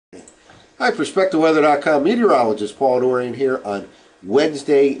Hi, PerspectiveWeather.com meteorologist Paul Dorian here on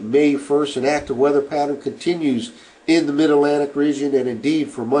Wednesday, May 1st. An active weather pattern continues in the Mid-Atlantic region and indeed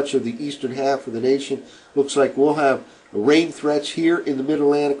for much of the eastern half of the nation. Looks like we'll have rain threats here in the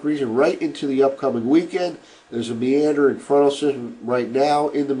Mid-Atlantic region right into the upcoming weekend. There's a meandering frontal system right now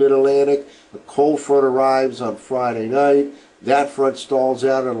in the Mid-Atlantic. A cold front arrives on Friday night. That front stalls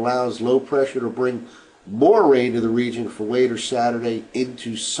out and allows low pressure to bring more rain to the region for later Saturday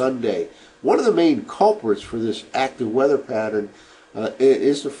into Sunday. One of the main culprits for this active weather pattern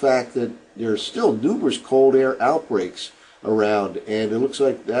is the fact that there are still numerous cold air outbreaks around, and it looks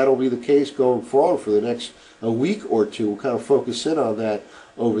like that'll be the case going forward for the next week or two. We'll kind of focus in on that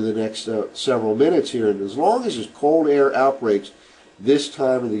over the next several minutes here. And as long as there's cold air outbreaks this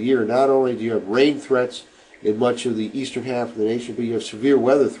time of the year, not only do you have rain threats in much of the eastern half of the nation, but you have severe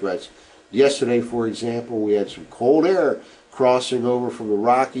weather threats. Yesterday, for example, we had some cold air crossing over from the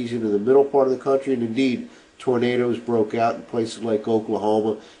Rockies into the middle part of the country, and indeed tornadoes broke out in places like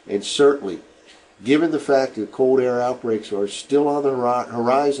Oklahoma. And certainly, given the fact that cold air outbreaks are still on the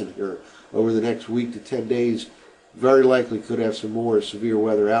horizon here over the next week to 10 days, very likely could have some more severe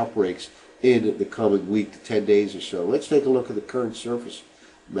weather outbreaks in the coming week to 10 days or so. Let's take a look at the current surface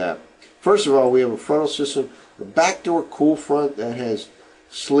map. First of all, we have a frontal system, a backdoor cool front that has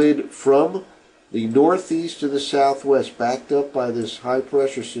slid from the northeast to the southwest, backed up by this high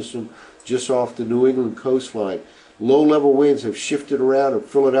pressure system just off the New England coastline. Low level winds have shifted around in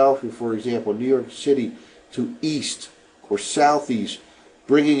Philadelphia, for example, New York City to east or southeast,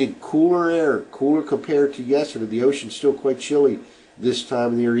 bringing in cooler air, cooler compared to yesterday. The ocean's still quite chilly this time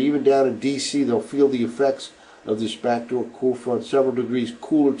of the year. Even down in D.C., they'll feel the effects of this backdoor cool front, several degrees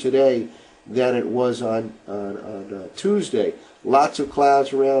cooler today than it was on Tuesday. Lots of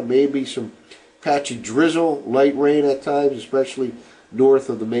clouds around, maybe some patchy drizzle, light rain at times, especially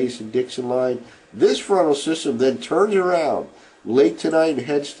north of the Mason-Dixon line. This frontal system then turns around late tonight and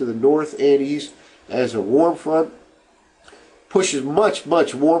heads to the north and east as a warm front pushes much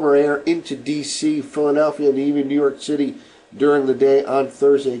warmer air into D.C., Philadelphia, and even New York City during the day on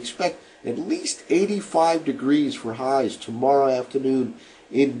Thursday. Expect at least 85 degrees for highs tomorrow afternoon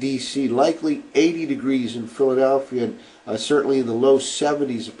in D.C., likely 80 degrees in Philadelphia, and certainly in the low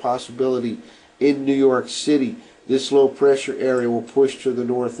 70s a possibility in New York City. This low pressure area will push to the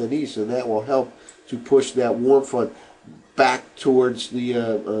north and east, and that will help to push that warm front back towards the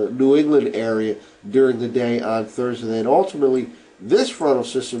New England area during the day on Thursday. And ultimately, this frontal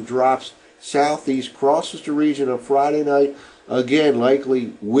system drops southeast, crosses the region on Friday night, again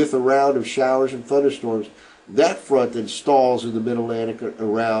likely with a round of showers and thunderstorms. That front then stalls in the Mid-Atlantic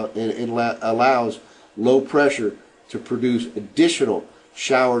around and allows low pressure to produce additional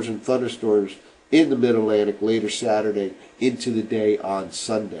showers and thunderstorms in the Mid-Atlantic later Saturday into the day on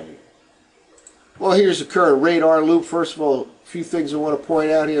Sunday. Well, here's the current radar loop. First of all, a few things I want to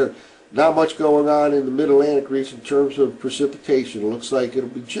point out here. Not much going on in the Mid-Atlantic region in terms of precipitation. It looks like it'll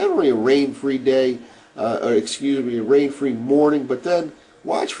be generally a rain-free day, a rain-free morning, but then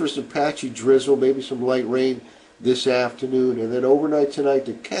watch for some patchy drizzle, maybe some light rain this afternoon, and then overnight tonight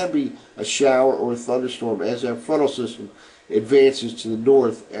there can be a shower or a thunderstorm as that frontal system advances to the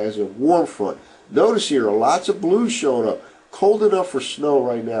north as a warm front. Notice here, lots of blue showing up. Cold enough for snow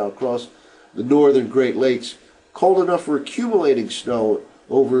right now across the northern Great Lakes. Cold enough for accumulating snow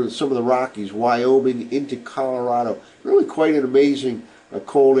over some of the Rockies, Wyoming into Colorado. Really quite an amazing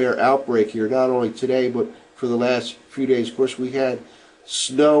cold air outbreak here, not only today, but for the last few days. Of course, we had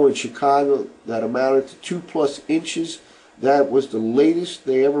snow in Chicago that amounted to 2+ inches. That was the latest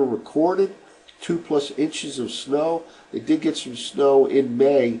they ever recorded, 2+ inches of snow. They did get some snow in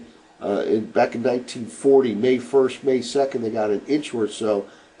May, back in 1940, May 1st, May 2nd, they got an inch or so.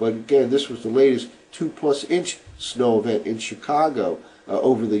 But again, this was the latest 2+ inch snow event in Chicago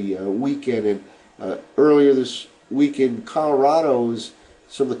over the weekend. And earlier this weekend, Colorado was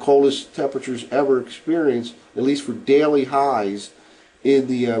some of the coldest temperatures ever experienced, at least for daily highs, in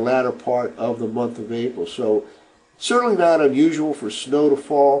the latter part of the month of April. So certainly not unusual for snow to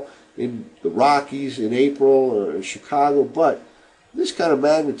fall in the Rockies in April or in Chicago, but this kind of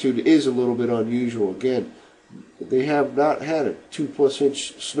magnitude is a little bit unusual. Again, they have not had a 2+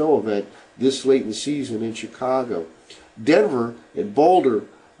 inch snow event this late in the season in Chicago. Denver and Boulder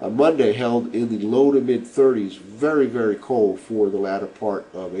on Monday held in the low to mid 30s. Very cold for the latter part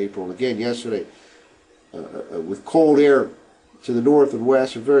of April. And again, yesterday, with cold air to the north and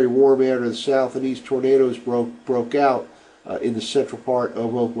west and very warm air to the south and east, tornadoes broke out in the central part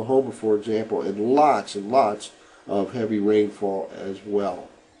of Oklahoma, for example, and lots of heavy rainfall as well.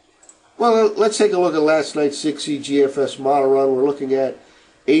 Well, let's take a look at last night's 6E GFS model run. We're looking at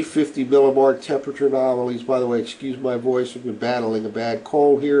 850 millimart temperature anomalies. By the way, excuse my voice, I've been battling a bad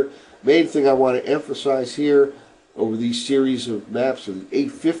cold here. Main thing I want to emphasize here over these series of maps of the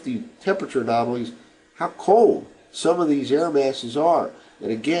 850 temperature anomalies, how cold some of these air masses are.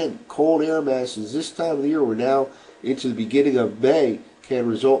 And again, cold air masses this time of the year, we're now into the beginning of May, can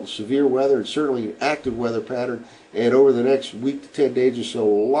result in severe weather and certainly an active weather pattern. And over the next week to 10 days or so,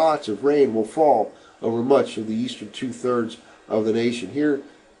 lots of rain will fall over much of the eastern two-thirds of the nation. Here,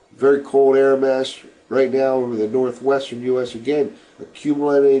 very cold air mass right now over the northwestern U.S. Again,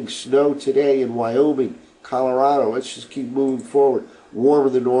 accumulating snow today in Wyoming, Colorado. Let's just keep moving forward. Warmer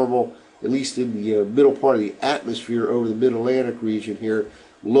than normal, at least in the middle part of the atmosphere over the mid-Atlantic region here.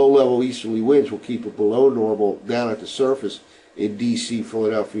 Low-level easterly winds will keep it below normal down at the surface in D.C.,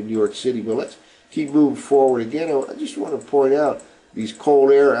 Philadelphia, New York City. But let's keep moving forward. Again, I just want to point out these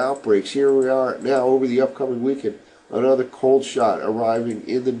cold air outbreaks. Here we are now over the upcoming weekend. Another cold shot arriving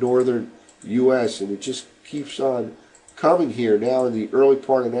in the northern U.S., and it just keeps on coming here now in the early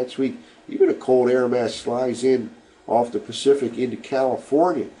part of next week. Even a cold air mass slides in off the Pacific into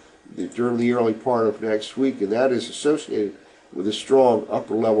California during the early part of next week, and that is associated with a strong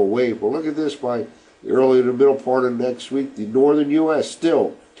upper-level wave. But look at this, by the early to the middle part of next week, the northern U.S.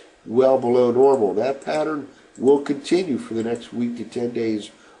 still well below normal. That pattern will continue for the next week to 10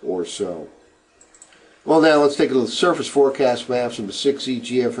 days or so. Well, now let's take a look at the surface forecast maps from the 6E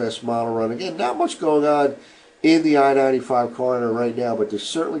GFS model run. Again, not much going on in the I-95 corridor right now, but there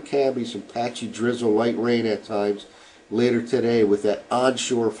certainly can be some patchy drizzle, light rain at times later today with that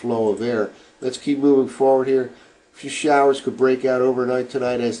onshore flow of air. Let's keep moving forward here. A few showers could break out overnight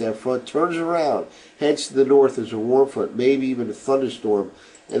tonight as that front turns around, heads to the north as a warm front, maybe even a thunderstorm.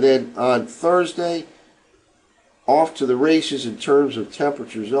 And then on Thursday, off to the races in terms of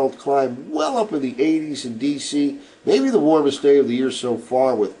temperatures. They'll climb well up in the 80s in D.C., maybe the warmest day of the year so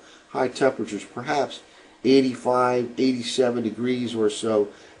far with high temperatures, perhaps 85, 87 degrees or so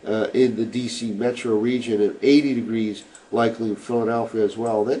in the D.C. metro region, and 80 degrees likely in Philadelphia as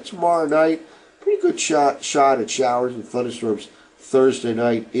well. Then tomorrow night, pretty good shot at showers and thunderstorms Thursday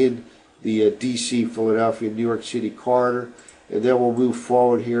night in the D.C., Philadelphia, New York City corridor. And then we'll move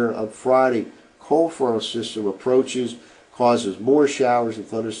forward here on Friday. Cold front system approaches, causes more showers and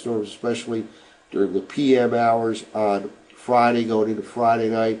thunderstorms, especially during the PM hours on Friday going into Friday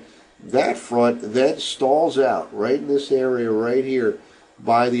night. That front then stalls out right in this area right here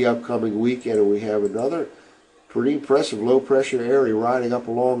by the upcoming weekend, and we have another pretty impressive low-pressure area riding up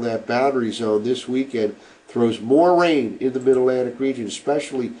along that boundary zone this weekend. Throws more rain in the Mid-Atlantic region,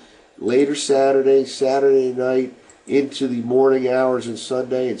 especially later Saturday night, into the morning hours and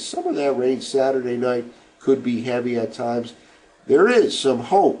Sunday, and some of that rain Saturday night could be heavy at times. There is some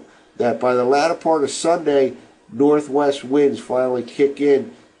hope that by the latter part of Sunday, northwest winds finally kick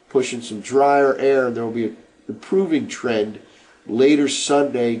in, pushing some drier air, and there will be an improving trend later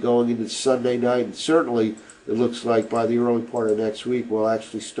Sunday going into Sunday night, and certainly it looks like by the early part of next week we'll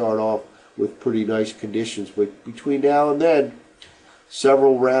actually start off with pretty nice conditions. But between now and then,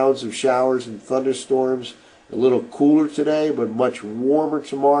 several rounds of showers and thunderstorms. A little cooler today, but much warmer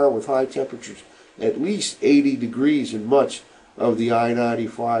tomorrow with high temperatures, at least 80 degrees in much of the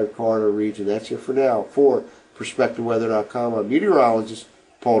I-95 corridor region. That's it for now. For PerspectiveWeather.com, I'm meteorologist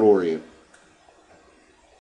Paul Dorian.